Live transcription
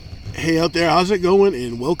Hey out there, how's it going?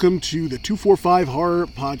 And welcome to the 245 Horror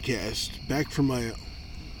Podcast. Back from my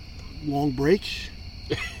long break.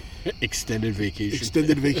 Extended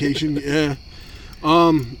vacation, yeah.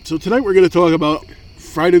 So tonight we're going to talk about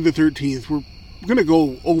Friday the 13th. We're going to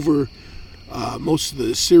go over most of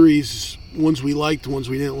the series, ones we liked, ones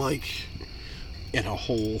we didn't like. In a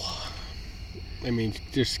whole. I mean,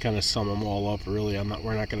 just kind of sum them all up, really.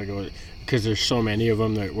 We're not going to go, because there's so many of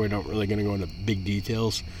them that we're not really going to go into big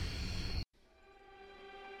details.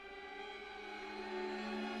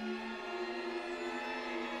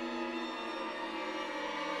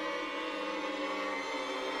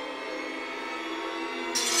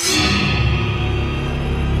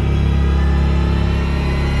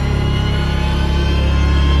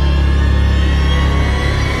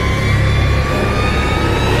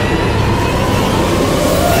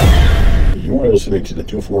 Listening to the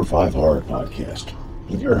 245 Horror Podcast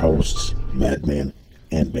with your hosts, Madman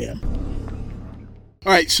and Bam.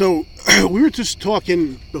 All right, so we were just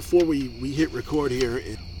talking before we hit record here.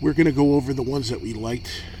 We're going to go over the ones that we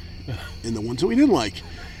liked and the ones that we didn't like.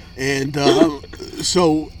 And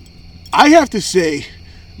so I have to say,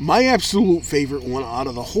 my absolute favorite one out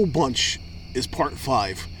of the whole bunch is Part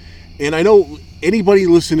 5. And I know anybody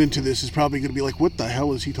listening to this is probably going to be like, what the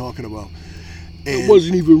hell is he talking about? And it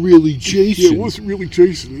wasn't even really Jason. Yeah, it wasn't really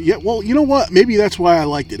Jason. Yeah, well, you know what? Maybe that's why I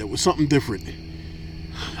liked it. It was something different.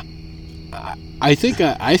 I think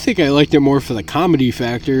I liked it more for the comedy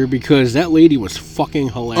factor because that lady was fucking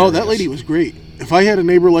hilarious. Oh, that lady was great. If I had a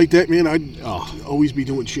neighbor like that, man, I'd always be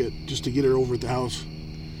doing shit just to get her over at the house.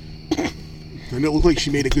 And it looked like she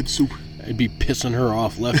made a good soup. I'd be pissing her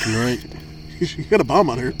off left and right. She got a bomb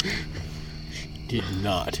on her. Did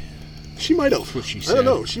not. She might have. That's what she said. I don't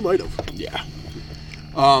know. She might have. Yeah.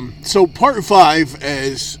 So Part 5,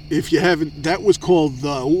 as if you haven't, that was called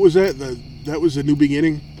what was that? That was A New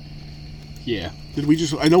Beginning. Yeah.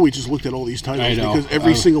 I know we just looked at all these titles because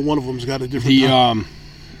every single one of them's got a different.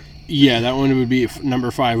 Yeah, that one would be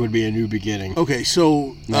number 5 would be A New Beginning. Okay,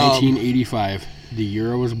 so 1985, the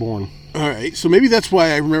year I was born. All right, so maybe that's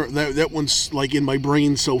why I remember that one's like in my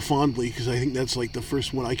brain so fondly because I think that's like the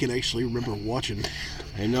first one I can actually remember watching.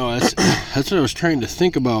 I know that's what I was trying to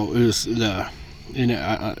think about is the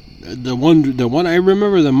one I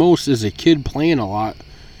remember the most as a kid playing a lot,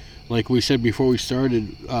 like we said before we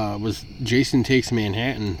started, was Jason Takes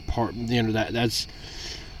Manhattan part. You know that's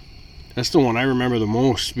the one I remember the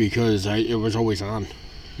most because it was always on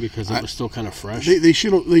because it was still kind of fresh. They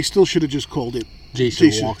still should have just called it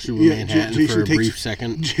Jason Walks Through Manhattan for a brief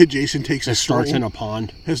second. Jason takes a stroll. It starts in a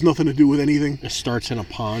pond. Has nothing to do with anything. It starts in a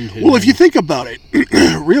pond. Well, if you think about it,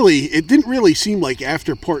 really, it didn't really seem like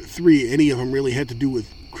after Part 3 any of them really had to do with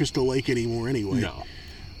Crystal Lake anymore anyway. No.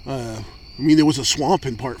 I mean, there was a swamp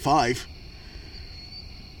in Part 5.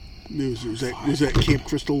 Was that Camp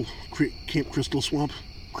Crystal Swamp?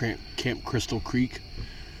 Camp Crystal Creek.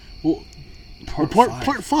 Well,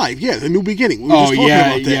 Part 5, yeah, The New Beginning. We were just talking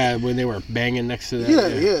about that. Yeah, when they were banging next to that.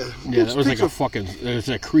 Yeah. That was like there's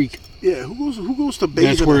a creek. Yeah, who goes to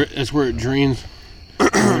bathe? That's where it drains.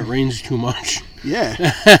 When it rains too much. Yeah.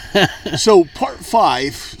 So Part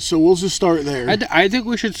 5. So we'll just start there. I think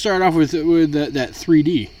we should start off with that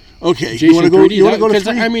 3D. Okay. Jason you want to go? 3D, you want to go to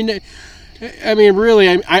 3D? I mean,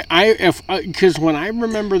 really, because when I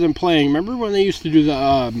remember them playing, remember when they used to do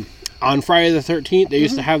the on Friday the 13th, they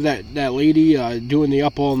used to have that lady doing the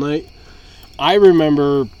Up All Night. I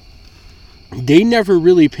remember they never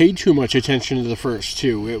really paid too much attention to the first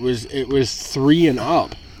two. It was 3 and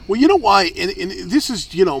up. Well, you know why, and this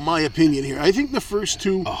is, my opinion here. I think the first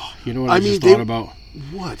two... Oh, you know what I just thought about?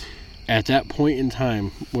 What? At that point in time,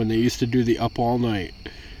 when they used to do the Up All Night,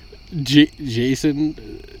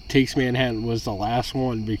 Jason Takes Manhattan was the last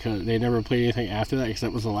one because they never played anything after that because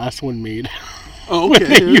that was the last one made. Oh, okay.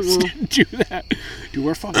 When they used to do that. Dude,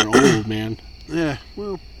 we're fucking old, man. Yeah,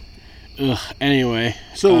 well... Anyway,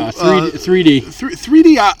 so 3D.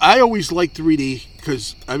 3D, I always liked 3D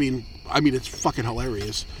because, I mean, it's fucking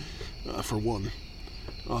hilarious, for one.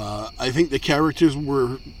 I think the characters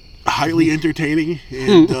were highly entertaining,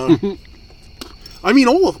 and I mean,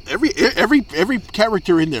 every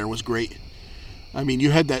character in there was great. I mean,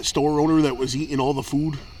 you had that store owner that was eating all the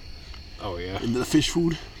food. Oh yeah, and the fish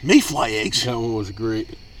food, mayfly eggs. That one was great.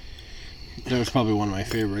 That was probably one of my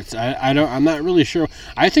favorites. I'm not really sure.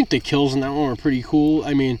 I think the kills in that one were pretty cool.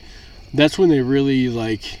 I mean, that's when they really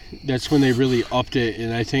upped it,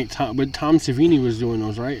 and I think Tom Savini was doing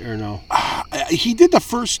those, right, or no? He did the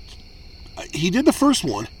first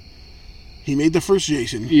one. He made the first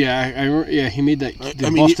Jason. Yeah, he made that.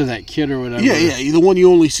 Bust of that kid or whatever. Yeah, the one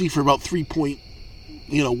you only see for about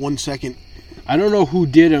 3.1 second. I don't know who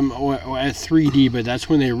did them at 3D, but that's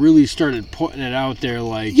when they really started putting it out there.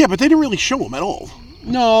 Like, Yeah, but they didn't really show him at all.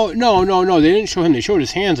 no, they didn't show him. They showed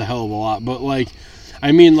his hands a hell of a lot, but like,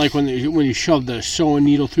 I mean, like when he shoved the sewing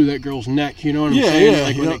needle through that girl's neck, you know what I'm saying? Yeah,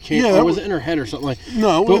 like when yeah. it came, Yeah, or that was was- it in her head or something like?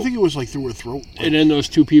 No, But- I think it was like through her throat. And then those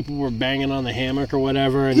two people were banging on the hammock or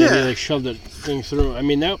whatever, and then Yeah. they like shoved the thing through. I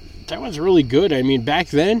mean, that was really good. I mean, back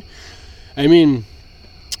then, I mean,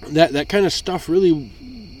 that kind of stuff really.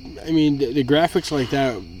 I mean, the graphics like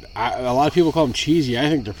that. A lot of people call them cheesy. I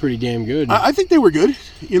think they're pretty damn good. I think they were good,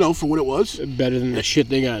 for what it was. Better than the shit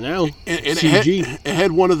they got now. And it CG.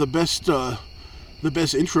 had one of the best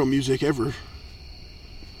intro music ever.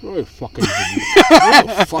 Where the fuck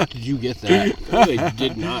did you get that? No, they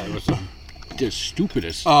did not. It was the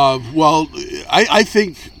stupidest. Well, I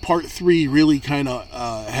think part 3 really kind of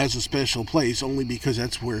has a special place, only because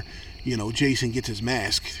that's where, Jason gets his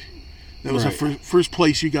mask. That was Right. the first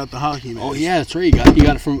place you got the hockey mask. Oh yeah, that's right.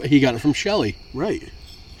 He got it from Shelley. Right.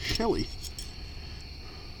 Shelley.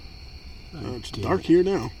 It's damn dark it. here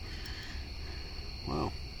now.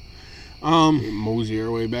 Wow. Mosey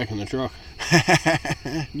our way back in the truck.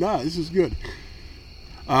 Nah, this is good.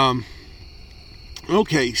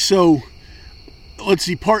 Okay, so let's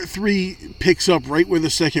see. Part 3 picks up right where the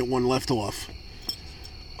second one left off.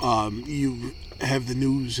 You have the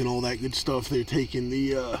news and all that good stuff. They're taking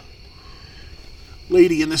the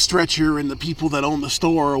lady in the stretcher, and the people that own the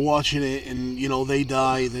store are watching it, and they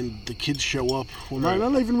die. Then the kids show up. Well, Right.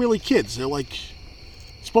 not even really kids. They're like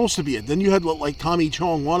supposed to be it. Then you had like Tommy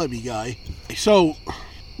Chong wannabe guy. So,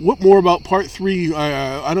 what more about part 3?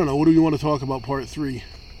 I don't know. What do you want to talk about part 3?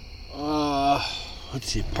 Let's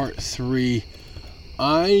see, part 3.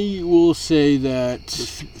 I will say that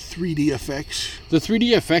 3D effects. the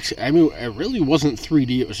 3D effects, I mean, it really wasn't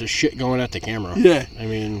 3D. It was just shit going at the camera. Yeah. I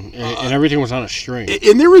mean, and everything was on a string.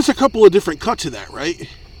 And there is a couple of different cuts of that, right?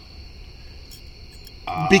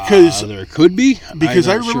 Because There could be. because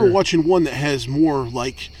I I'm not remember sure. watching one that has more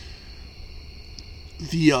like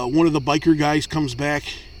the one of the biker guys comes back.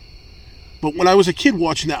 But when I was a kid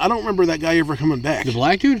watching that, I don't remember that guy ever coming back. The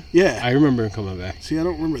black dude? Yeah. I remember him coming back. See, I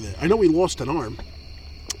don't remember that. I know he lost an arm.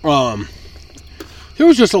 There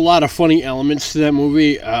was just a lot of funny elements to that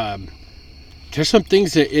movie. There's some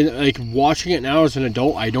things that, like, watching it now as an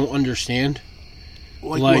adult, I don't understand.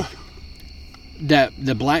 Like, what? that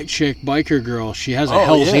the black chick biker girl, she has a Oh,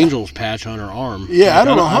 Hell's yeah. Angels patch on her arm. Yeah, Like, I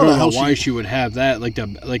don't know how the hell why she- she would have that. Like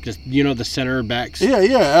the center backs. Yeah.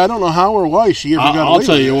 I don't know how or why she ever got away I'll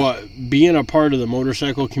tell with you that. what, being a part of the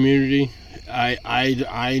motorcycle community,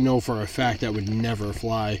 I know for a fact that would never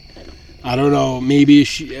fly. I don't know. Maybe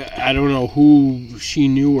I don't know who she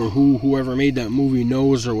knew or whoever made that movie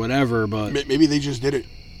knows or whatever. But Maybe they just did it.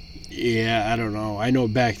 yeah, I don't know. I know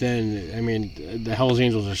back then. I mean, the Hell's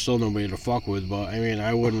Angels are still nobody to fuck with. But I mean,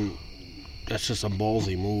 I wouldn't. That's just a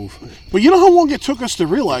ballsy move. But you know how long it took us to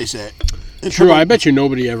realize that? True. I bet you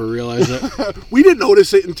nobody ever realized it. We didn't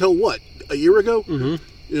notice it until what? A year ago?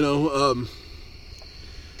 Mm-hmm.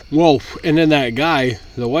 Well, and then that guy,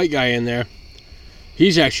 the white guy in there,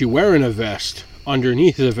 he's actually wearing a vest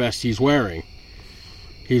underneath the vest he's wearing.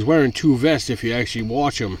 He's wearing two vests if you actually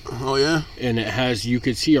watch him, Oh yeah. and it has, you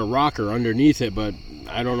could see a rocker underneath it, but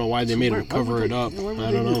I don't know why they made him cover it up.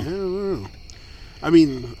 I don't know. I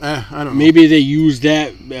mean, I don't know. Maybe they used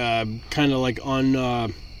that kind of like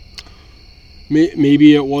on.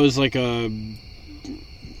 Maybe it was like a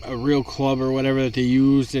real club or whatever that they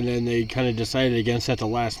used, and then they kind of decided against at the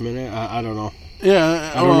last minute. I don't know.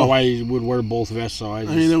 Yeah, I don't know why he would wear both vests. So I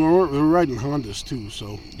mean, they were riding Hondas too,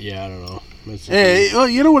 so. yeah, I don't know. That's Hey, well,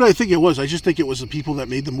 you know what I think it was? I just think it was the people that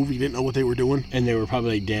made the movie didn't know what they were doing. and they were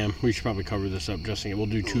probably like, "Damn, we should probably cover this up just in case. We'll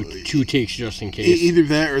do two takes just in case." Either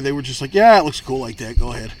that, or they were just like, "Yeah, it looks cool like that.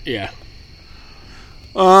 Go ahead." Yeah.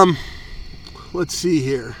 Let's see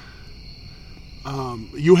here.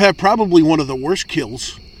 You have probably one of the worst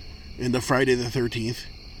kills in the Friday the 13th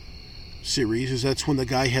series. Is that's when the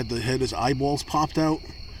guy had his eyeballs popped out.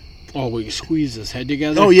 Oh, we squeezed his head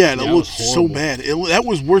together. Oh yeah, that was looked so horrible. bad. That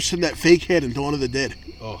was worse than that fake head in Dawn of the Dead.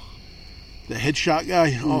 Oh. The headshot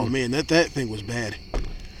guy. Oh man, that thing was bad.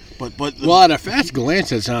 But Well, at a fast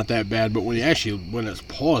glance, it's not that bad, but when it's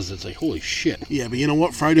paused, it's like, holy shit. yeah, but you know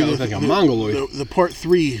what? Friday That looked like a mongoloid. the part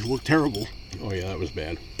 3 looked terrible, Oh yeah, that was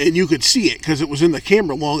bad. and you could see it because it was in the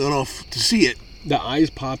camera long enough to see it. The eyes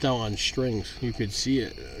popped out on strings. You could see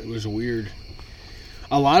it. It was weird.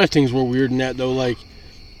 A lot of things were weird in that, though. Like,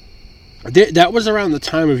 that was around the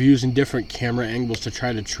time of using different camera angles to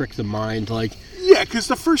try to trick the mind. Like, Yeah, because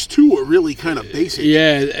the first two were really kind of basic.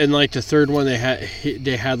 Yeah, and like the third one, they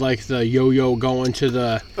had like the yo-yo going to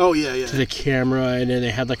the to the camera, and then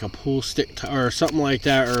they had like a pool stick or something like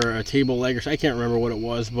that, or a table leg, or I can't remember what it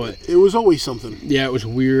was, but it was always something. Yeah, it was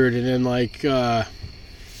weird. And then like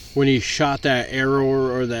when he shot that arrow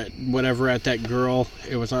or that whatever at that girl,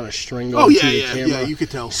 it was on a string going to the camera. Yeah, you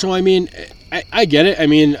could tell. So I mean, I get it. I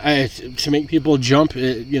mean, to make people jump,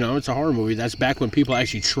 it's a horror movie. That's back when people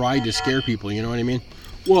actually tried to scare people. You know what I mean?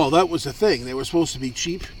 Well, that was the thing. They were supposed to be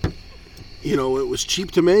cheap. It was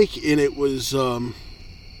cheap to make, and it was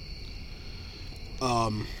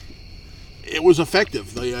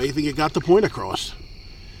effective. I think it got the point across.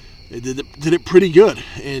 It did it pretty good.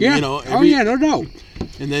 And yeah. No doubt.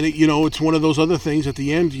 And then it's one of those other things at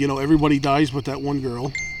the end. Everybody dies but that one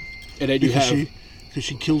girl. And I do have. Because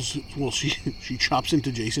she kills. Well, she chops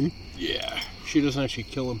into Jason. Yeah, she doesn't actually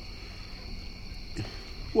kill him.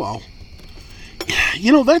 Well,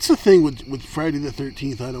 that's the thing with Friday the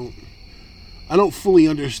 13th. I don't fully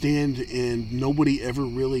understand, and nobody ever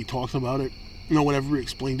really talked about it. No one ever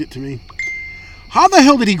explained it to me. How the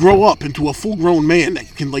hell did he grow up into a full-grown man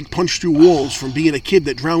that can punch through walls from being a kid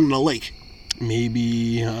that drowned in a lake?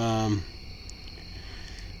 Maybe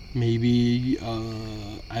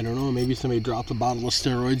I don't know. Maybe somebody dropped a bottle of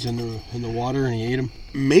steroids in the water and he ate them.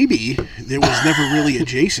 Maybe there was never really a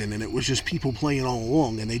Jason, and it was just people playing all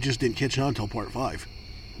along, and they just didn't catch on until part 5.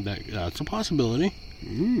 That's a possibility.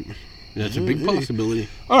 That's a big possibility.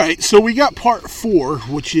 All right, so we got part 4,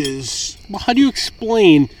 which is. Well, how do you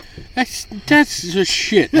explain? That's just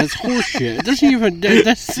shit. That's horse shit. It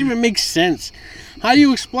doesn't even make sense. How do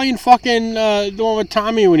you explain fucking the one with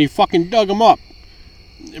Tommy when he fucking dug him up?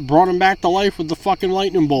 Brought him back to life with the fucking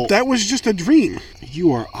lightning bolt. That was just a dream.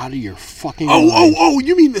 You are out of your fucking mind. Oh!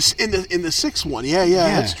 You mean this in the 6th one? Yeah,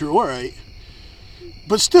 that's true. All right,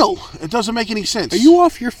 but still, it doesn't make any sense. Are you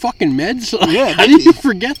off your fucking meds? Yeah. How did you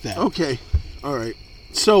forget that? Okay, all right.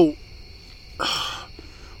 So,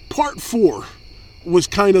 part 4 was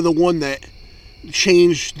kind of the one that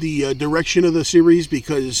changed the direction of the series,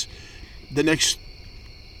 because the next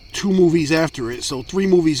 2 movies after it, so 3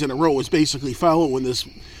 movies in a row, is basically following this,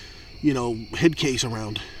 head case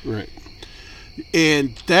around. Right.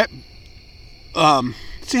 And that,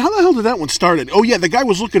 see, how the hell did that one start? Oh yeah, the guy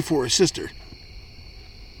was looking for his sister.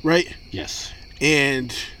 Right? Yes.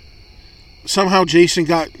 And somehow Jason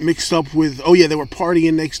got mixed up with, they were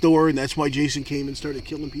partying next door, and that's why Jason came and started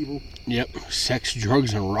killing people. Yep. Sex,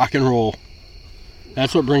 drugs, and rock and roll.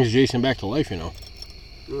 That's what brings Jason back to life,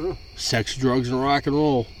 Sex, drugs, and rock and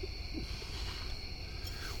roll.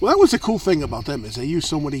 Well, that was the cool thing about them, is they used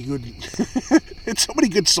so many good so many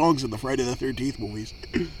good songs in the Friday the 13th movies.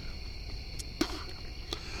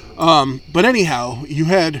 But anyhow, you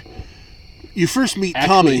first meet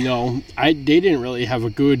Tommy. No, they didn't really have a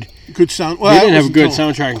good sound. Well, they didn't have a good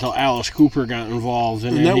soundtrack until Alice Cooper got involved,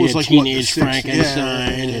 and then that was like Teenage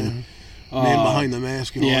Frankenstein and Man Behind the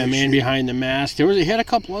Mask. And all that Man shit. Behind the Mask. He had a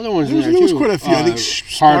couple other ones in there too. There was quite a few. I think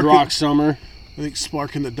Hard Rock Summer. I think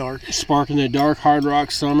Spark in the Dark. Spark in the Dark, Hard Rock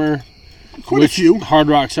Summer. Quite a few. Hard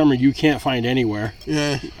Rock Summer you can't find anywhere.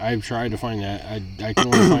 Yeah. I've tried to find that. I can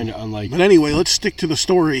only find it on like. But anyway, let's stick to the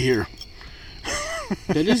story here.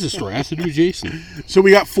 That is a story. It has to do with Jason. So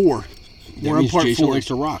we got 4. We're on part Jason 4. Likes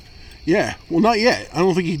to rock. Yeah. Well, not yet. I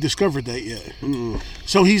don't think he discovered that yet.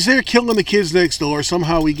 So he's there killing the kids next door.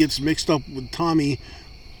 Somehow he gets mixed up with Tommy,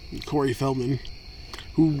 Corey Feldman,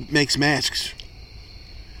 who makes masks.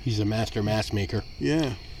 He's a master mask maker.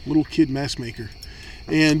 Yeah. Little kid mask maker.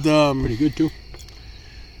 And pretty good too.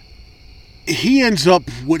 He ends up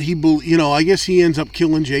I guess he ends up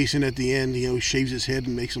killing Jason at the end. He shaves his head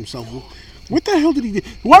and makes himself. What the hell did he do?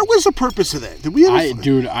 What was the purpose of that? Did we ever?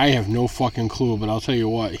 Dude, I have no fucking clue. But I'll tell you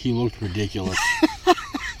what, he looked ridiculous.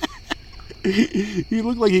 He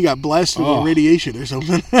looked like he got blasted with radiation or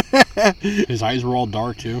something. His eyes were all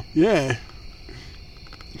dark too. Yeah.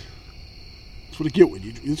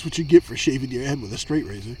 That's what you get for shaving your head with a straight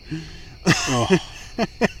razor.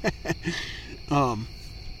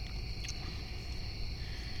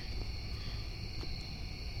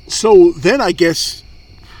 So then I guess,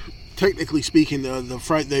 technically speaking,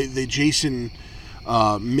 the Jason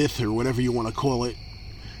myth, or whatever you want to call it,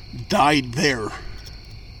 died there,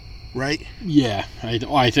 right? Yeah,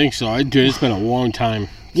 I think so. Dude, it's been a long time.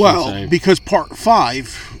 Well, because part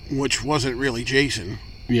 5, which wasn't really Jason,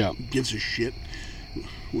 gives a shit,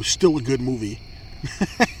 was still a good movie.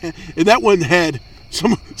 And that one had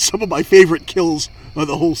some of my favorite kills of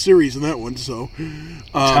the whole series in that one. So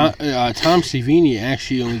Tom Savini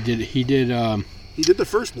actually did He did the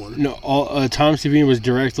first one. No, Tom Savini was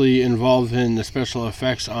directly involved in the special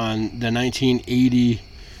effects on the 1980,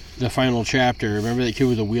 the final chapter. Remember that kid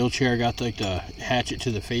with the wheelchair got like the hatchet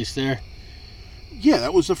to the face there? Yeah,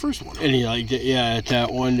 that was the first one. And he liked it, yeah, at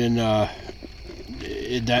that one. And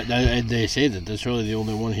that they say that that's really the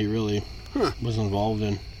only one he really was involved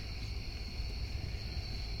in.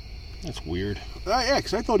 That's weird. Yeah,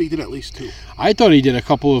 because I thought he did at least 2. I thought he did a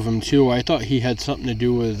couple of them too. I thought he had something to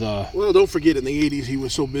do with. Well, don't forget in the 80s he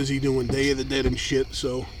was so busy doing Day of the Dead and shit.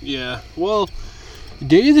 So yeah, well,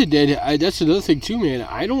 Day of the Dead. That's another thing too, man.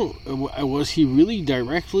 I don't. Was he really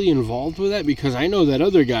directly involved with that? Because I know that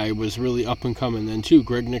other guy was really up and coming then too,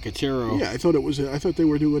 Greg Nicotero. Yeah, I thought it was. I thought they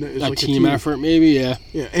were doing it as like team effort, maybe. Yeah.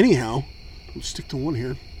 Yeah. Anyhow, let's stick to one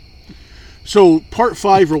here. So part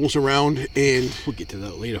 5 rolls around, and we'll get to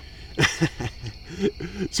that later.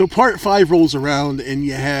 So part 5 rolls around, and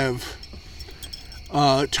you have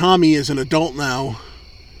Tommy as an adult now,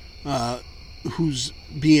 who's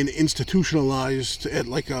being institutionalized at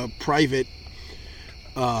like a private,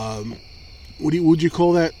 what would you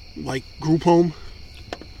call that? Like group home?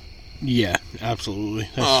 Yeah, absolutely.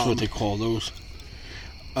 That's what they call those.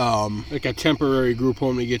 Like a temporary group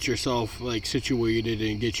home to get yourself like situated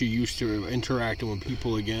and get you used to interacting with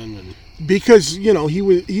people again. And because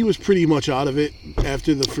he was pretty much out of it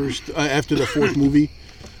after the fourth movie,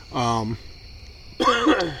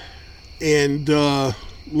 and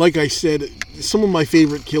like I said, some of my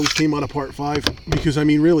favorite kills came out of part 5 because I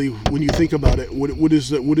mean, really, when you think about it, what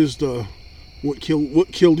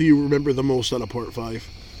kill do you remember the most out of part 5?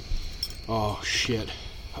 Oh shit.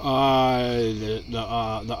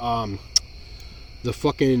 The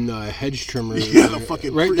fucking hedge trimmer. Yeah, the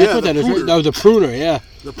fucking right. That's what that is. Right? Oh, the pruner. Yeah.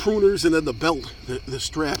 The pruners and then the belt, the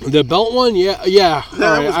strap. The belt one. Yeah, yeah.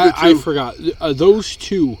 That was good too. I forgot. Those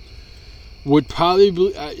two would probably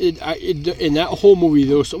in that whole movie.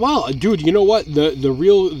 Those. Well, dude, you know what?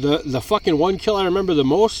 The fucking one kill I remember the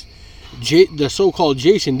most. The so-called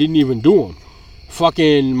Jason didn't even do him.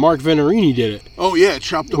 Fucking Mark Venerini did it. Oh yeah,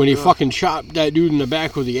 chopped up when he fucking chopped that dude in the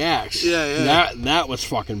back with the axe. Yeah. That was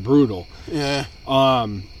fucking brutal. Yeah.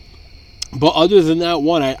 But other than that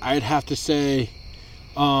one, I'd have to say.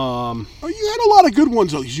 Oh, you had a lot of good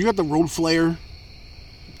ones though. You got the road flare.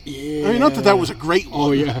 Yeah. I mean, not that was a great one.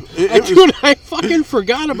 Oh yeah. Dude, I fucking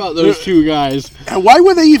forgot about those two guys. And why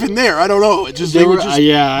were they even there? I don't know. It just they were just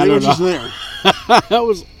there. That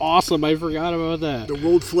was awesome. I forgot about that. The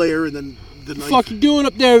road flare and then. What the fuck you doing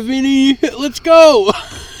up there, Vinny? Let's go.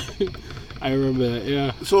 I remember that,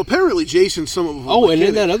 yeah. So apparently Jason's some of them. Oh, and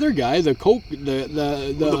then that other guy, the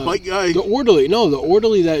the bike guy. The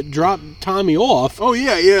orderly that dropped Tommy off. Oh,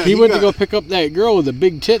 yeah. He went to go pick up that girl with the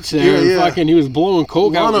big tits there, and fucking he was blowing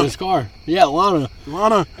coke out in his car. Yeah, Lana.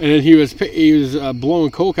 And then he was blowing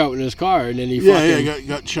coke out in his car, and then he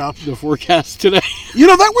got chopped. The forecast today.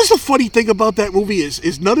 That was the funny thing about that movie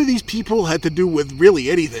is none of these people had to do with really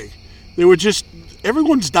anything. They were just,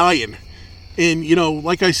 everyone's dying. And,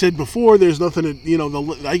 like I said before, there's nothing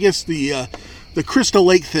to, I guess the Crystal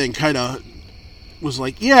Lake thing kind of was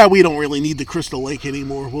like, yeah, we don't really need the Crystal Lake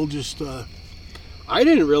anymore. We'll just, I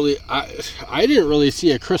didn't really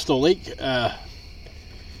see a Crystal Lake,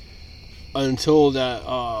 until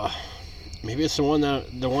that, maybe it's the one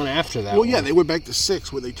after that. Well, yeah, they went back to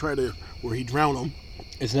 6 where he drowned them.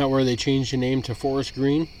 Isn't that where they changed the name to Forest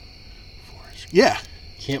Green? Yeah.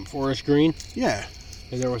 Camp Forest Green? Yeah.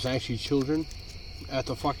 And there was actually children at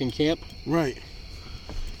the fucking camp? Right.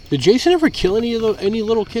 Did Jason ever kill any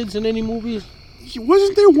little kids in any movies?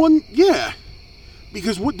 Wasn't there one? Yeah.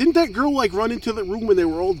 Because didn't that girl run into the room when they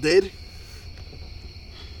were all dead?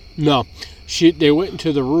 No. They went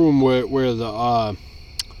into the room where the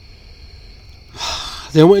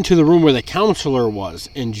they went into the room where the counselor was,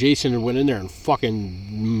 and Jason went in there and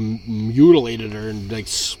fucking mutilated her and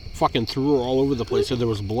fucking threw her all over the place, so there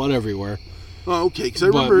was blood everywhere. Oh, okay. Because I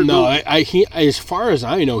remember. No, as far as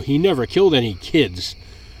I know, he never killed any kids,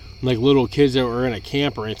 like little kids that were in a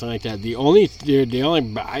camp or anything like that.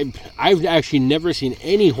 I've actually never seen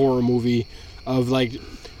any horror movie of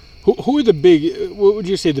who are the big. What would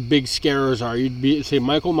you say the big scarers are? You'd say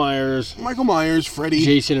Michael Myers, Freddy,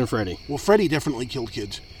 Jason, and Freddy. Well, Freddy definitely killed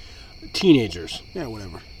kids. Teenagers. Yeah,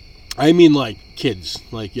 whatever. I mean, kids,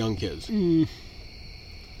 young kids.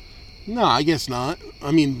 No, I guess not.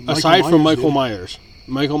 I mean, aside from Michael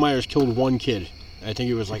Myers killed one kid. I think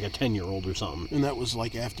he was a 10-year-old or something. And that was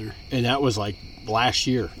after. And that was last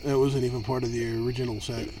year. That wasn't even part of the original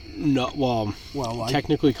set. No,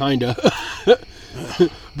 technically kinda.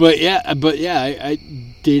 but yeah,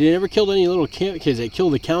 they never killed any little camp kids. They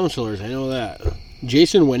killed the counselors. I know that.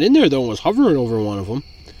 Jason went in there though and was hovering over one of them.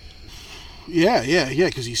 Yeah,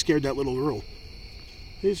 because he scared that little girl.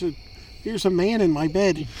 Here's a man in my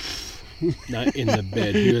bed. Not in the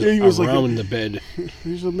bed. He was, He was around the bed.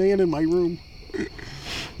 There's a man in my room.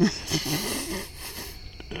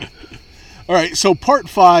 All right, so part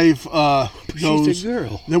 5 goes. She's a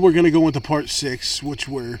girl. Then we're going to go into part 6, which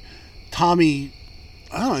where Tommy,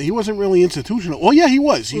 I don't know, he wasn't really institutional. Well, yeah, he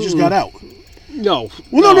was. He just got out. No.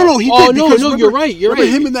 Well, no, he did. No, Because you're right. You're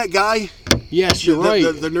remember right. him and that guy? Yes, you're right.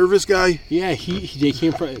 The nervous guy? Yeah, they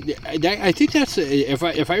came from. I think that's if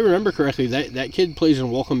I remember correctly, that kid plays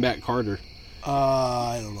in Welcome Back, Carter.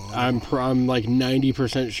 I don't know. I'm like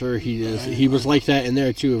 90% sure he is. He was like that in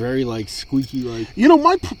there too, very like squeaky like. You know,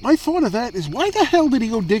 my thought of that is, why the hell did he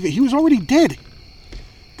go dig it? He was already dead.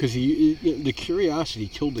 Because the curiosity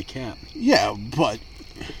killed the cat. Yeah, but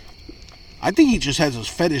I think he just has this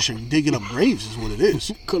fetish of digging up graves, is what it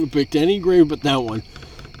is. Could have picked any grave but that one.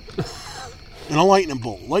 And a lightning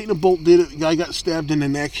bolt. Lightning bolt did it. The guy got stabbed in the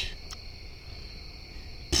neck.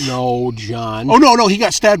 No, John. Oh no, he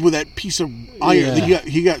got stabbed with that piece of iron. Yeah.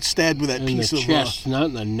 He got stabbed with that in piece the of chest, not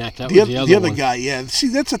in the neck. That the was other, the other one. guy. Yeah, see,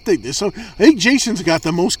 that's the thing. So I think Jason's got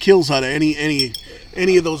the most kills out of any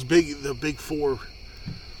of those big 4.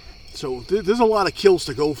 So there's a lot of kills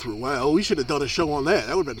to go through. Wow, we should have done a show on that.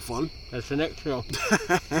 That would have been fun. That's the next show.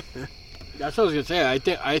 That's what I was gonna say.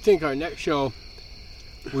 I think our next show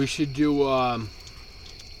we should do.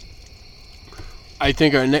 I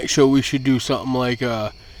think our next show we should do something like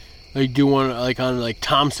do one like on like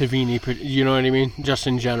Tom Savini. You know what I mean? Just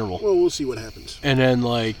in general. Well, we'll see what happens. And then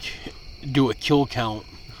like do a kill count.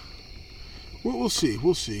 We'll see.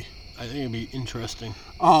 I think it'd be interesting.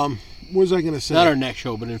 What was I gonna say? Not our next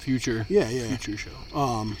show, but in future. Yeah. Future show.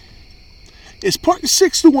 Is part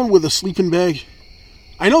 6 the one with the sleeping bag?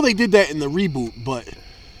 I know they did that in the reboot, but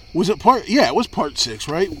was it part? Yeah, it was part 6,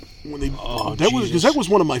 right? When they that was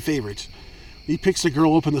one of my favorites. He picks the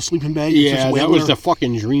girl up in the sleeping bag. Yeah, that was the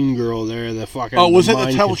fucking dream girl there. The fucking. Oh, was that the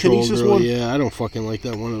mind telekinesis control girl. one? Yeah, I don't fucking like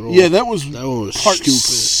that one at all. Yeah, that one was part stupid.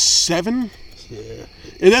 7. Yeah.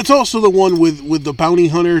 And that's also the one with the bounty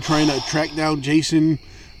hunter trying to track down Jason,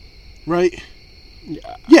 right?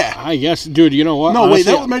 Yeah. I guess, dude. You know what? No,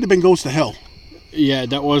 honestly, wait, that might have been Goes to Hell. Yeah,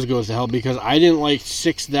 that was Goes to Hell because I didn't like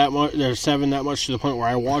 6 that much, or 7 that much to the point where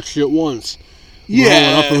I watched it once.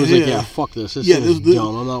 Yeah, up and was like, yeah, fuck this. This is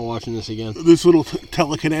dumb. I'm not watching this again. This little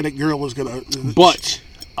telekinetic girl was gonna. But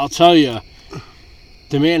I'll tell you,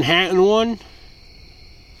 the Manhattan one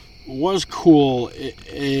was cool.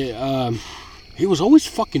 He was always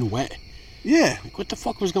fucking wet. Yeah. Like, what the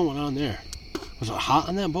fuck was going on there? Was it hot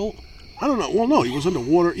on that boat? I don't know. Well, no, he was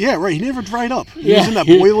underwater. Yeah, right. He never dried up. He was in that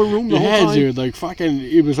boiler room the whole time. Dude. Like, fucking,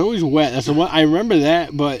 it was always wet. That's the one. I remember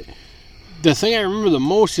that, but the thing I remember the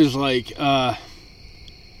most is, like,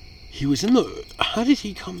 he was in the... How did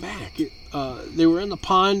he come back? They were in the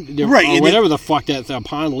pond. Right. Or whatever the fuck that... The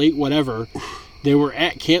pond, lake, whatever. They were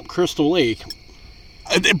at Camp Crystal Lake.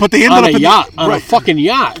 But they ended on up a yacht. On a fucking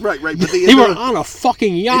yacht. Right. But they were on a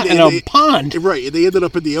fucking yacht in a pond. Right. And they ended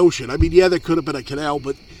up in the ocean. I mean, yeah, there could have been a canal,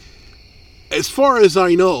 but as far as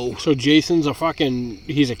I know... So Jason's a fucking...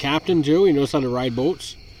 He's a captain, too? He knows how to ride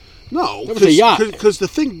boats? No. That was a yacht. Because the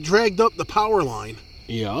thing dragged up the power line.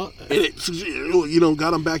 Yeah. And it,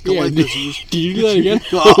 got him back to life. Did you do that again?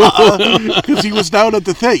 Because he was down at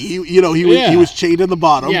the thing. He was chained in the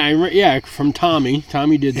bottom. Yeah, from Tommy.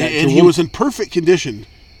 Tommy did that and he was in perfect condition.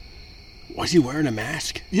 Was he wearing a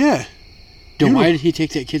mask? Yeah. Then why did he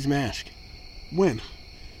take that kid's mask? When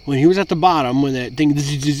he was at the bottom, when that thing,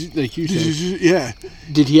 like you said. Yeah.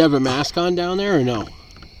 Did he have a mask on down there or no?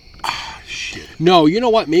 Shit. No, you know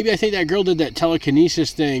what? Maybe I think that girl did that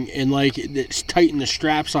telekinesis thing and like tightened the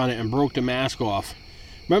straps on it and broke the mask off.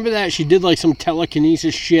 Remember that? She did like some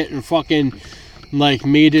telekinesis shit and fucking like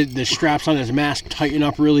made the straps on his mask tighten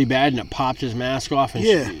up really bad and it popped his mask off. And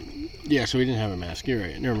yeah. So he didn't have a mask. You're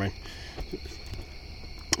right. Never mind.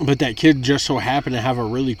 But that kid just so happened to have a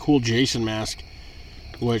really cool Jason mask,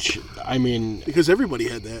 which, I mean... Because everybody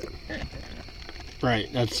had that.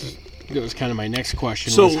 Right. That was kind of my next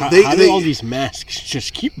question. So how do all these masks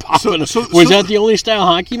just keep popping? Was that the only style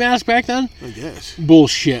hockey mask back then? I guess.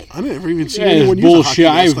 Bullshit. I never even seen anyone use bullshit. a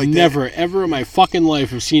hockey mask I've never, ever in my fucking life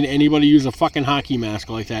have seen anybody use a fucking hockey mask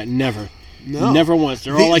like that. Never. No. Never once.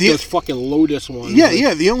 They're all like those fucking Lotus ones.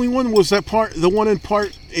 Yeah. The only one was the one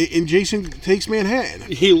in Jason Takes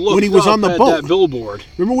Manhattan. He looked when he was up on the at boat. That billboard.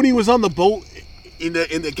 Remember when he was on the boat and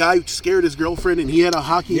the guy scared his girlfriend and he had a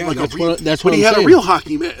hockey... Yeah, that's what I'm But he had saying. a real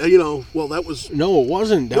hockey mask. Well, that was... No, it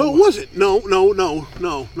wasn't. No, it wasn't. No.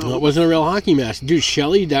 No, it wasn't a real hockey mask. Dude,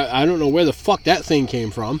 Shelly, I don't know where the fuck that thing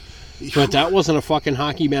came from, but that wasn't a fucking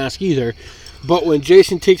hockey mask either. But when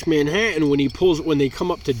Jason Takes Manhattan, when they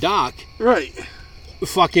come up to Doc, Right.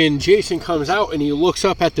 fucking Jason comes out and he looks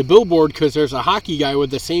up at the billboard because there's a hockey guy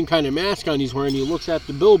with the same kind of mask on he's wearing. He looks at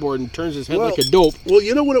the billboard and turns his head like a dope. Well,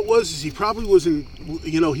 you know what it was? Is he probably was in,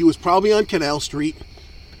 he was probably on Canal Street,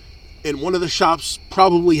 and one of the shops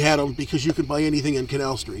probably had him because you could buy anything on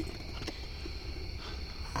Canal Street.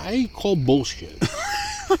 I call bullshit.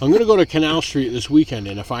 I'm going to go to Canal Street this weekend,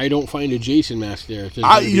 and if I don't find a Jason mask there, there's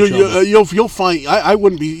gonna be trouble. You'll find. I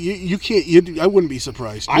wouldn't be. You can't. I wouldn't be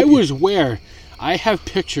surprised. I have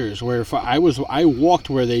pictures where I walked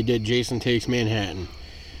where they did Jason Takes Manhattan,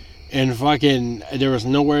 and fucking there was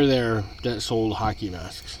nowhere there that sold hockey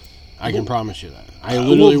masks. I can promise you that. I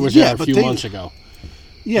literally was there a few months ago.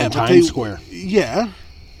 Yeah, in Times Square. Yeah,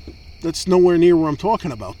 that's nowhere near where I'm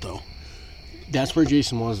talking about, though. That's where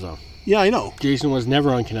Jason was, though. Yeah, I know. Jason was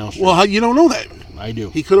never on Canal Street. Well, you don't know that. I do.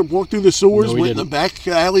 He could have walked through the sewers, No, he went in the back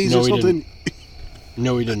alleys or something.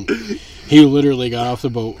 No, he didn't. He literally got off the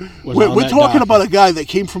boat. We're talking about a guy that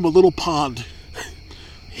came from a little pond.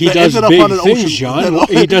 He does big things, John.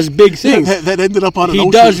 He does big things. That ended up on an ocean.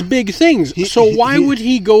 He does big things. So why would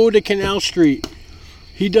he go to Canal Street?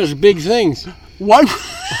 He does big things. Why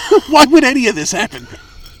would any of this happen?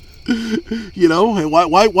 How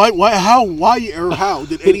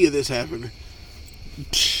did any of this happen?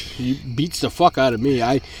 He beats the fuck out of me.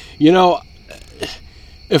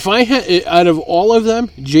 If I had, out of all of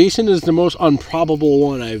them, Jason is the most improbable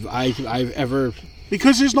one I've ever.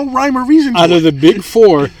 Because there's no rhyme or reason. Out of the big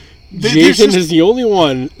four, Jason is the only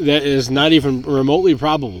one that is not even remotely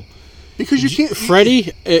probable. Because you can't.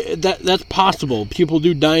 Freddy, that's possible. People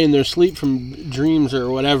do die in their sleep from dreams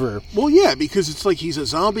or whatever. Well, yeah, because it's like he's a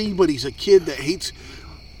zombie, but he's a kid that hates.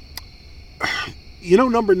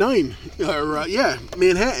 Number 9,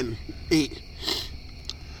 Manhattan 8.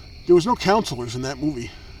 There was no counselors in that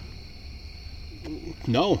movie.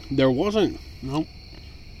 No, there wasn't. No.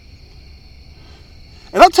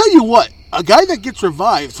 And I'll tell you what, a guy that gets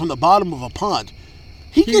revived from the bottom of a pond,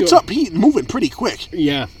 he gets up, he's moving pretty quick.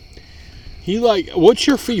 Yeah. What's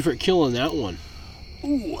your favorite kill in that one?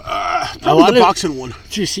 Ooh, probably the boxing one.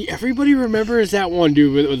 Do you see, everybody remembers that one,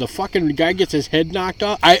 dude, where the fucking guy gets his head knocked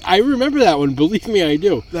off? I remember that one, believe me, I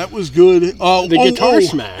do. That was good. The guitar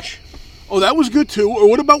smash. Oh, that was good, too. Or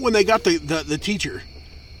what about when they got the teacher?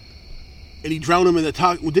 And he drowned him in the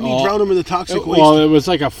toxic... Didn't he drown him in the toxic waste? Well, it was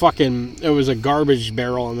like it was a garbage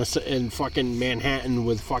barrel in fucking Manhattan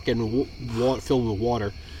with fucking filled with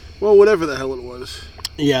water. Well, whatever the hell it was.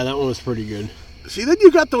 Yeah, that one was pretty good. See, then you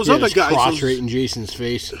got those other guys. Cross-rate in Jason's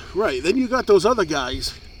face. Right, then you got those other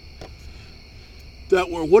guys that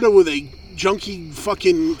were, what were they, junkie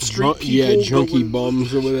fucking street people? Yeah, junkie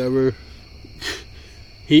bums or whatever.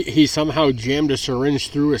 He somehow jammed a syringe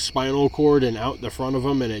through his spinal cord and out the front of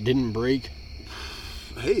him, and it didn't break.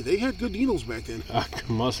 Hey, they had good needles back then.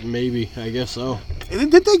 Maybe, I guess so. And then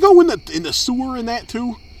did they go in the sewer in that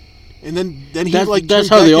too? And then he that's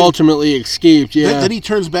how they ultimately escaped. Yeah. Then he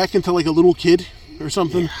turns back into like a little kid or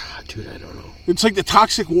something. Yeah, dude, I don't know. It's like the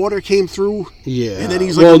toxic water came through. Yeah. And then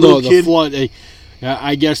he's like a little kid. The flood.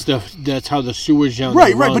 I guess that's how the sewage down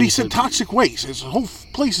Right. But he said toxic waste. His whole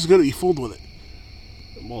place is going to be filled with it.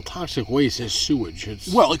 Well, toxic waste is sewage.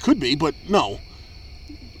 Well, it could be, but no.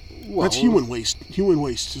 Well, that's human waste. Human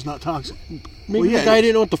waste is not toxic. Maybe the guy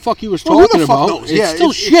didn't know what the fuck he was talking about. Knows? It's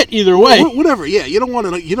still shit either way. Whatever. Yeah, you don't want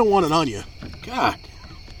it on you. God,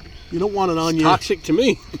 you don't want it on you. Toxic to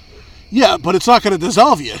me. Yeah, but it's not going to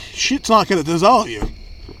dissolve you. Shit's not going to dissolve you.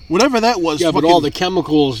 Whatever that was. Yeah, but all the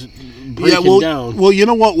chemicals breaking down. Well, you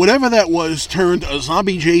know what? Whatever that was turned a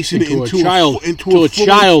zombie Jason into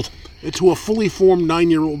a fully formed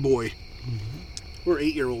 9-year-old boy. Mm-hmm. Or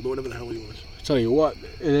 8-year-old, or whatever the hell he was. I'll tell you what,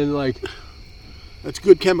 and then that's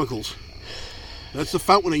good chemicals. That's the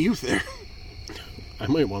fountain of youth there. I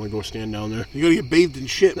might want to go stand down there. You gotta get bathed in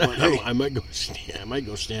shit, but hey. I might go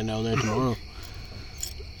stand down there tomorrow.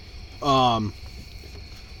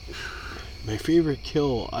 My favorite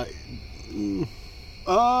kill,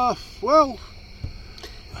 well,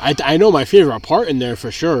 I know my favorite part in there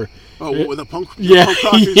for sure. Oh, with the punk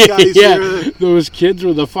guys yeah. Those kids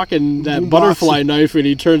with that butterfly knife, and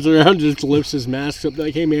he turns around and just lifts his mask up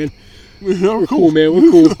like, hey, man, we're cool, man, we're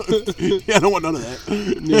cool. Yeah, I don't want none of that.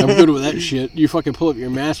 Yeah, I'm good with that shit. You fucking pull up your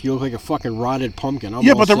mask, you look like a fucking rotted pumpkin.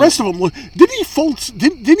 Yeah, but the rest of them,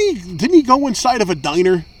 didn't he go inside of a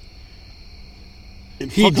diner?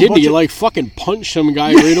 He did. He fucking punched some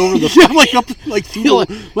guy right over the. through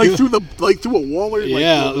a wall or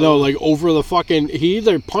over the fucking. He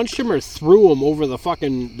either punched him or threw him over the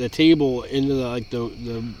fucking the table into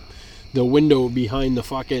the the window behind the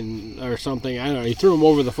fucking or something. I don't know. He threw him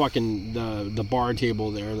over the fucking the bar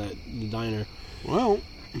table there, the diner. Well,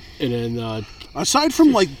 and then aside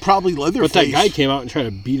from like probably Leatherface, but that guy came out and tried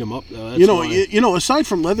to beat him up though. That's you know, aside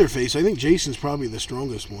from Leatherface, I think Jason's probably the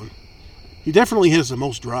strongest one. He definitely has the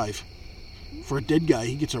most drive. For a dead guy,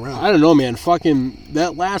 he gets around. I don't know, man. Fucking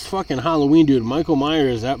that last fucking Halloween dude, Michael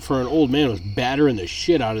Myers, that for an old man was battering the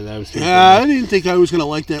shit out of that. Yeah, I didn't think I was gonna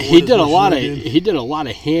like that. He did a lot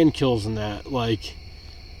of hand kills in that. Like,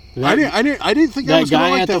 I didn't think I was gonna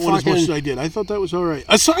like that one as much as I did. I thought that was all right.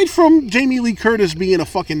 Aside from Jamie Lee Curtis being a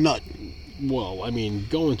fucking nut. Well, I mean,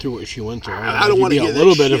 going through what she went through, I don't want to be a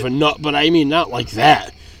little bit of a nut, but I mean, not like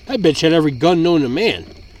that. That bitch had every gun known to man.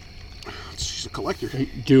 She's a collector.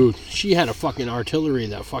 Dude, she had a fucking artillery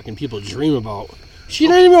that fucking people dream about. She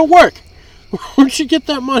didn't even work. Where'd she get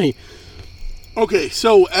that money? Okay,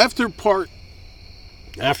 so after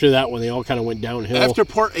that one, they all kind of went downhill. After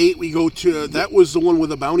part 8, we go to, that was the one with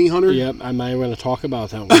the bounty hunter? Yep, I might want to talk about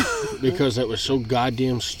that one because it was so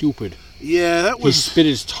goddamn stupid. Yeah, that was... He spit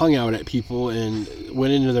his tongue out at people and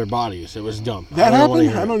went into their bodies. It was dumb. That happened?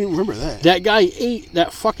 I don't even remember that. That guy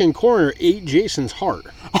that fucking coroner ate Jason's heart.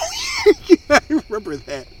 Yeah, I remember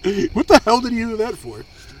that. What the hell did he do that for?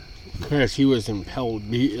 Yes, he was compelled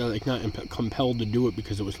to do it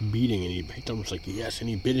because it was beating, and he was like, yes, and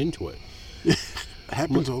he bit into it. It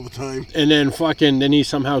happens all the time. And then then he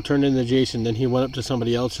somehow turned into Jason. Then he went up to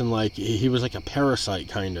somebody else and like he was like a parasite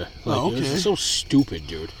kind of. Like, okay. It was so stupid,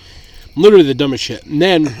 dude. Literally the dumbest shit. And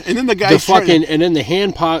then the guy and then the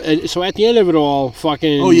hand pop. So at the end of it all,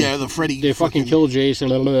 fucking. Oh yeah, the Freddy. They fucking kill Jason,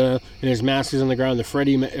 blah, blah, blah, and his mask is on the ground. The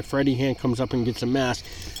Freddy hand comes up and gets a mask,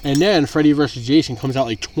 and then Freddy versus Jason comes out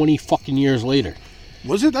like 20 fucking years later.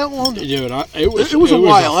 Was it that long? Dude, it was a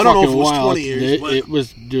while. I don't know if it was 20 years. It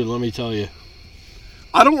was, dude. Let me tell you.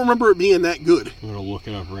 I don't remember it being that good. I'm gonna look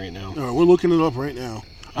it up right now. All right, we're looking it up right now.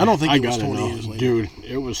 I don't think it was 20 years later. Dude,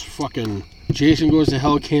 it was fucking... Jason Goes to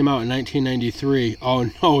Hell came out in 1993. Oh,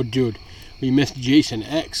 no, dude. We missed Jason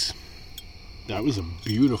X. That was a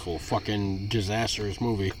beautiful fucking disastrous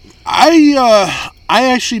movie. I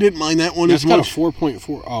actually didn't mind that one as much. That's got a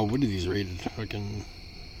 4.4. Oh, what are these rated? Fucking...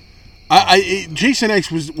 Jason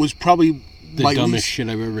X was probably... the dumbest shit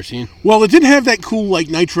I've ever seen. Well, it didn't have that cool, like,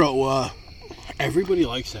 nitro... Everybody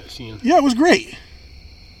likes that scene. Yeah, it was great.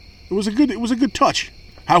 It was a good touch.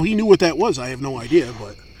 How he knew what that was, I have no idea,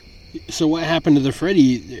 but... So what happened to the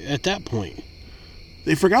Freddy at that point?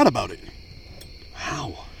 They forgot about it.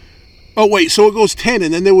 How? Oh, wait, so it goes 10,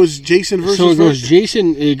 and then there was Jason versus... So it goes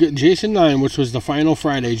Jason 9, which was the final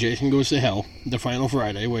Friday, Jason Goes to Hell, the final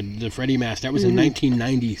Friday, with the Freddy mask. That was in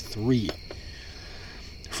 1993.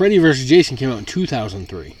 Freddy versus Jason came out in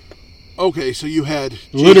 2003. Okay, so you had...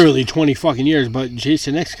 Literally 20 fucking years, but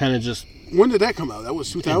Jason X kind of just... When did that come out? That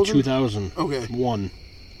was 2000? 2000. Okay. 1.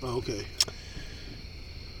 Oh, okay.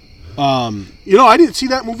 You know, I didn't see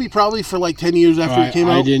that movie probably for like 10 years after it came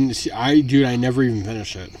out. I didn't see... I never even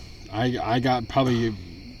finished it. I got probably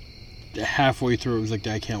halfway through. It was like,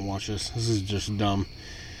 I can't watch this. This is just dumb.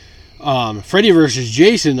 Freddy versus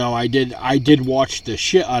Jason, though, I did watch the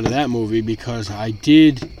shit out of that movie because I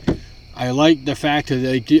like the fact that,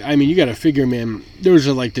 like, I mean, you got to figure, man, those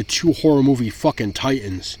are like the two horror movie fucking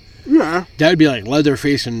titans. Yeah. That would be like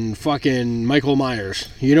Leatherface and fucking Michael Myers.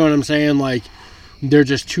 You know what I'm saying? Like, they're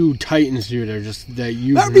just two titans, dude. They're just that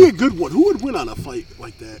you. That'd be a good one. Who would win on a fight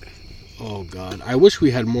like that? Oh God, I wish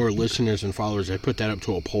we had more listeners and followers. I put that up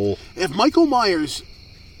to a poll. If Michael Myers,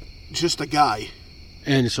 just a guy,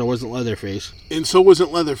 and so wasn't Leatherface, and so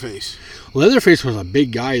wasn't Leatherface. Leatherface was a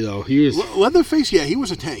big guy, though. He was Leatherface. Yeah, he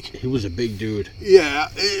was a tank. He was a big dude. Yeah,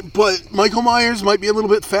 but Michael Myers might be a little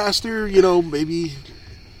bit faster. You know, maybe.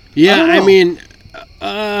 Yeah, I mean,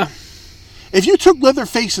 if you took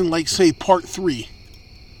Leatherface in, like, say, Part 3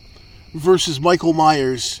 versus Michael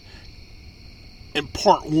Myers in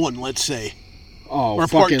Part 1, let's say. Oh, or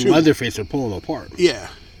fucking Part 2. Leatherface would pull him apart. Yeah.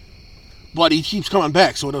 But he keeps coming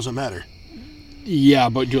back, so it doesn't matter. Yeah,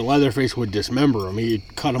 but your Leatherface would dismember him.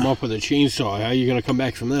 He'd cut him up with a chainsaw. How are you going to come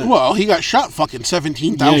back from that? Well, he got shot fucking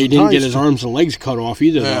 17,000 times. Yeah, he didn't get his arms and legs cut off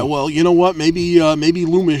either, Yeah, though. well, you know what? Maybe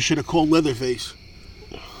Loomis should have called Leatherface.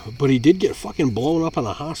 But he did get fucking blown up in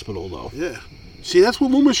a hospital, though. Yeah. See, that's what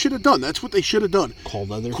Loomis should have done. That's what they should have done. Call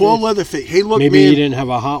Leatherface? Call Leatherface. Hey, look, maybe man. he didn't have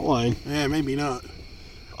a hotline. Yeah, maybe not.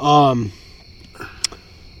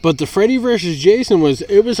 But the Freddy versus Jason was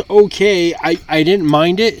okay. I didn't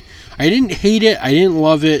mind it. I didn't hate it. I didn't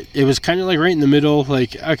love it. It was kind of like right in the middle.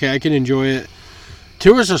 Like, okay, I can enjoy it.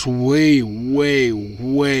 There was just way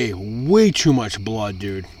too much blood,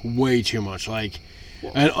 dude. Way too much. Like,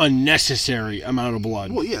 an unnecessary amount of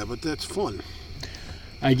blood. Well, yeah, but that's fun.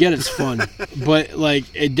 I get it's fun, but like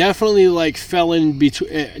it definitely like fell in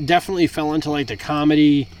between. It definitely fell into like the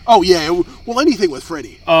comedy. Oh yeah, well anything with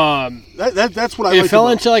Freddy. That's what I. It like fell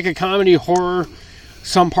about. into like a comedy horror.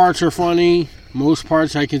 Some parts are funny. Most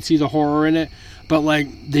parts I can see the horror in it. But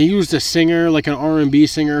like they used a singer, like an R&B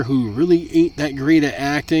singer, who really ain't that great at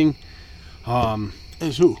acting.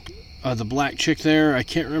 As who? The black chick there, I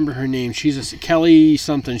can't remember her name. She's Kelly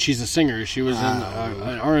something. She's a singer. She was in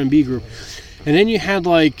an R&B group. And then you had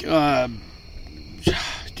like,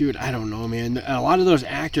 dude, I don't know, man. A lot of those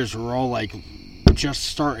actors were all like just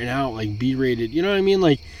starting out, like B-rated. You know what I mean?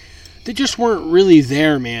 Like they just weren't really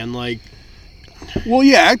there, man. Like, well,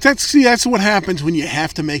 yeah, that's what happens when you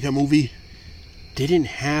have to make a movie. They didn't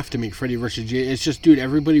have to make Freddy vs. Jason. It's just, dude,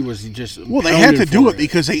 everybody was just. Well, they had to do it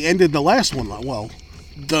because they ended the last one. Well,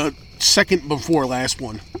 the second before last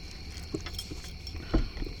one.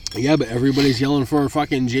 Yeah, but everybody's yelling for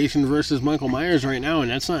fucking Jason versus Michael Myers right now,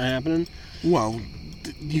 and that's not happening. Well,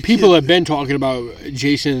 people have been talking about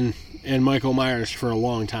Jason and Michael Myers for a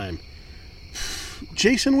long time.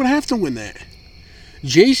 Jason would have to win that.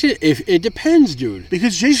 Jason, if it depends, dude.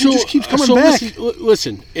 Because Jason just keeps coming back.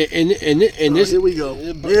 Listen, and this. Here we go.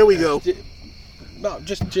 Here we go. No,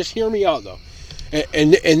 just hear me out though,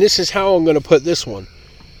 and this is how I'm going to put this one.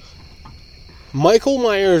 Michael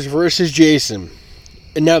Myers versus Jason.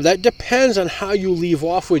 And now that depends on how you leave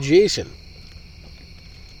off with Jason.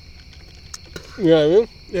 You know what I mean?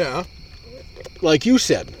 Yeah. Like you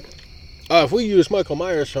said, if we use Michael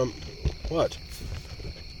Myers from what?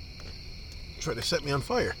 Try to set me on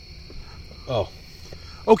fire. Oh.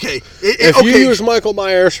 Okay. If you use Michael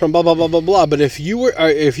Myers from blah blah blah blah blah, but if you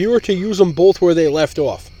were to use them both where they left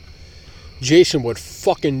off, Jason would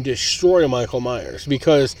fucking destroy Michael Myers,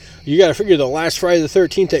 because you got to figure the last Friday the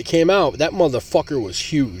 13th that came out, that motherfucker was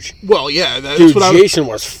huge. Well, yeah, that's dude, what Jason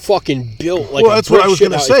was fucking built like. Well, that's what I was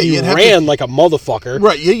going to say. He ran like a motherfucker.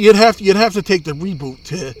 Right. You'd have to take the reboot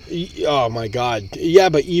to. Oh my god. Yeah,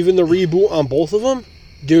 but even the reboot on both of them.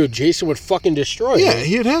 Dude, Jason would fucking destroy him. Yeah,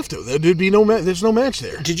 he'd have to. There'd be there's no match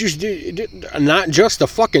there. Not just the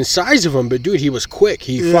fucking size of him, but dude, he was quick.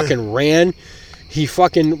 He fucking ran. He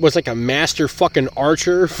fucking was like a master fucking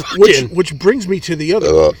archer. Which brings me to the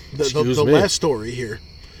other, the last story here.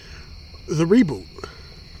 The reboot.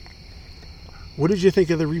 What did you think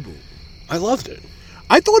of the reboot? I loved it.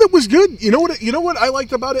 I thought it was good. You know what I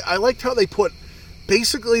liked about it? I liked how they put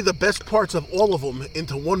basically the best parts of all of them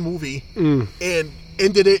into one movie and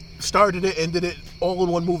started it, ended it all in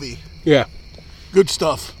one movie. Yeah. Good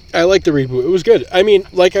stuff. I liked the reboot. It was good. I mean,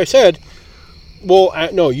 like I said,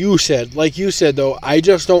 you said though, I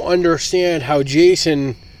just don't understand how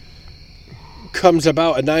Jason comes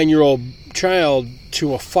about a 9-year-old child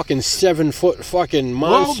to a fucking 7-foot fucking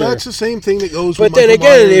monster. Well, that's the same thing that goes. But with then Michael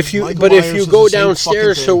again, Myers. if you go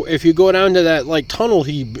downstairs, so if you go down to that like tunnel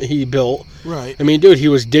he built, right? I mean, dude, he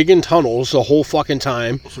was digging tunnels the whole fucking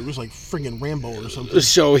time. So he was like friggin' Rambo or something.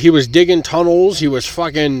 So he was digging tunnels. He was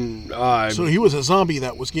fucking. So he was a zombie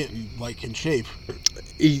that was getting like in shape.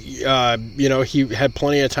 He had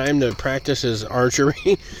plenty of time to practice his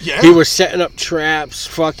archery. Yeah. He was setting up traps,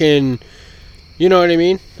 fucking. You know what I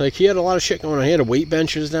mean? Like, he had a lot of shit going on. He had weight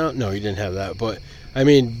benches down. No, he didn't have that. But, I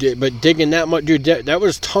mean, digging that much, dude, that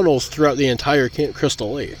was tunnels throughout the entire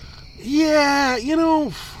Crystal Lake. Yeah,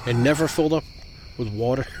 And never filled up with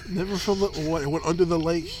water. Never filled up with water. It went under the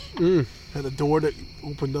lake. Had a door that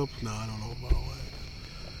opened up. No, I don't know about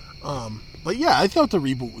all that. But yeah, I thought the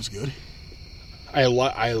reboot was good. I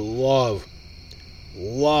love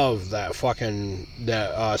that fucking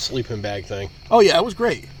sleeping bag thing. Oh yeah, it was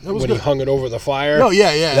great. That was when good. He hung it over the fire. Oh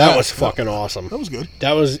yeah. That was fucking awesome. That was good.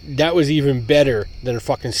 That was even better than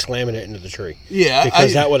fucking slamming it into the tree. Yeah,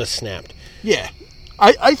 because that would have snapped. Yeah,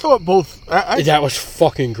 I thought both. That was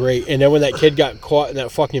fucking great. And then when that kid got caught in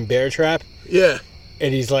that fucking bear trap. Yeah.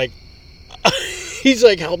 And he's like,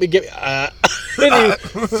 help me get. And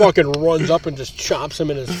he fucking runs up and just chops him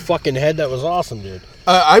in his fucking head. That was awesome, dude.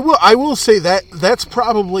 I will say that's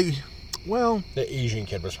probably, well... The Asian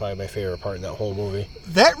kid was probably my favorite part in that whole movie.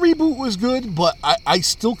 That reboot was good, but I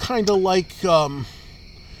still kind of like, I don't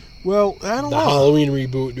know. The Halloween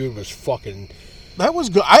reboot, dude, was fucking... That was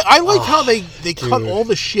good. I like how they cut all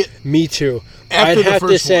the shit. Me too. I'd have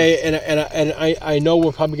to say, and I know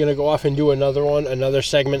we're probably going to go off and do another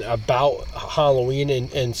segment about Halloween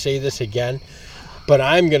and say this again. But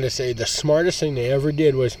I'm going to say the smartest thing they ever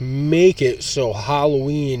did was make it so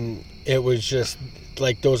Halloween, it was just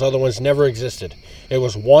like those other ones never existed. It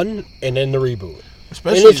was one and then the reboot.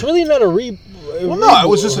 Especially, and it's really not a reboot. Well, no, it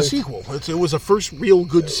was just a sequel. It was a first real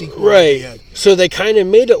good sequel. Right. So they kind of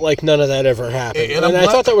made it like none of that ever happened. And I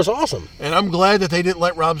thought that was awesome. And I'm glad that they didn't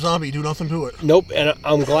let Rob Zombie do nothing to it. Nope. And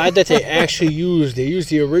I'm glad that they actually used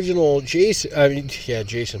the original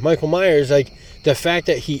Jason, Michael Myers, like the fact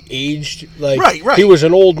that he aged, like right. He was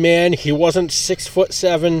an old man. He wasn't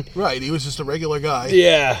 6'7". Right. He was just a regular guy.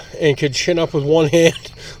 Yeah. And could chin up with one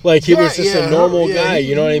hand. Like he was just a normal guy,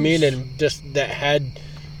 you know what I mean? And just that had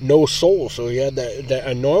no soul, so he had that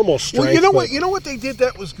a normal strength. Well, you know what they did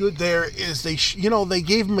that was good there is they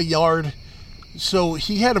gave him a yard, so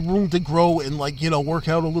he had a room to grow and work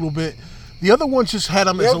out a little bit. The other ones just had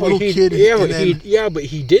him as a little kid. But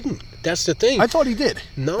he didn't. That's the thing. I thought he did.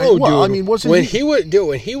 No, dude. I mean, wasn't when he was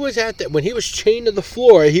chained to the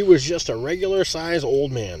floor, he was just a regular size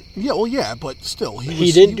old man. Yeah, well, yeah, but still,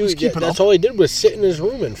 he didn't do it. That's all he did was sit in his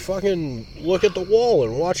room and fucking look at the wall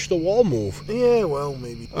and watch the wall move. Yeah, well,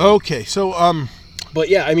 maybe. Okay, so But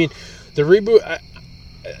yeah, I mean, the reboot.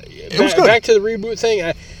 It was good. Back to the reboot thing.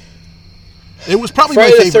 It was probably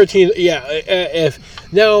Friday my the favorite. 13th. Yeah.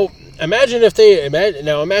 Imagine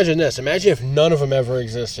this. Imagine if none of them ever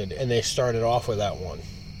existed and they started off with that one.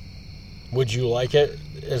 Would you like it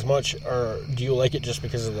as much, or do you like it just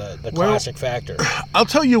because of the classic factor? I'll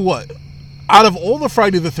tell you what. Out of all the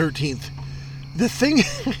Friday the 13th, the thing,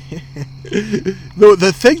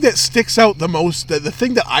 the thing that sticks out the most, the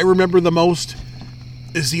thing that I remember the most,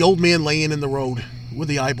 is the old man laying in the road with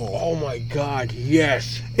the eyeball. Oh my God!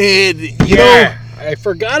 Yes. And you know. I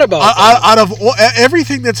forgot about that. Out of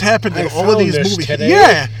everything that's happened in all of these movies. Today.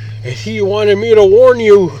 Yeah. He wanted me to warn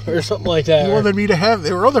you or something like that. He wanted me to have...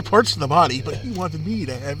 There were other parts of the body, but he wanted me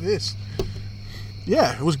to have this.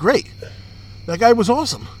 Yeah, it was great. That guy was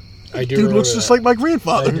awesome. Dude looks just like my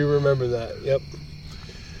grandfather. I do remember that, yep.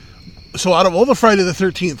 So out of all the Friday the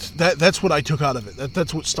 13th, that's what I took out of it.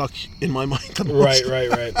 That's what stuck in my mind the most.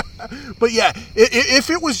 Right. But yeah,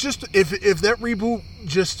 if it was just... If that reboot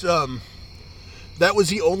just... that was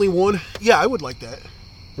the only one. Yeah, I would like that.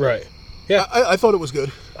 Right. Yeah, I thought it was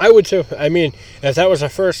good. I would too. I mean, if that was the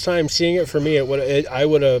first time seeing it for me, I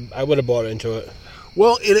would have bought into it.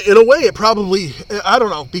 Well, in a way, it probably, I don't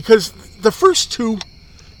know, because the first two,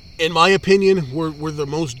 in my opinion, were the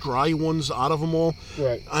most dry ones out of them all.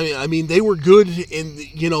 Right. I mean, they were good, and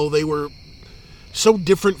they were so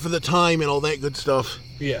different for the time and all that good stuff.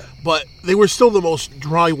 Yeah. But they were still the most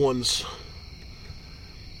dry ones.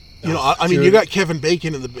 I mean, you got Kevin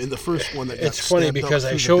Bacon in the first one that got It's funny because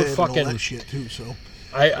I showed fucking all that shit too. So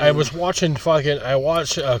I was watching I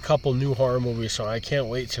watched a couple new horror movies, so I can't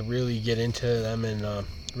wait to really get into them and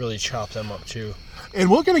really chop them up too.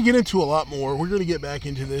 And we're going to get into a lot more. We're going to get back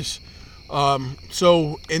into this.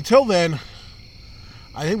 So until then,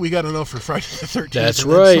 I think we got enough for Friday the 13th. That's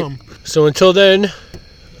right. So until then,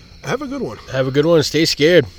 have a good one. Stay scared.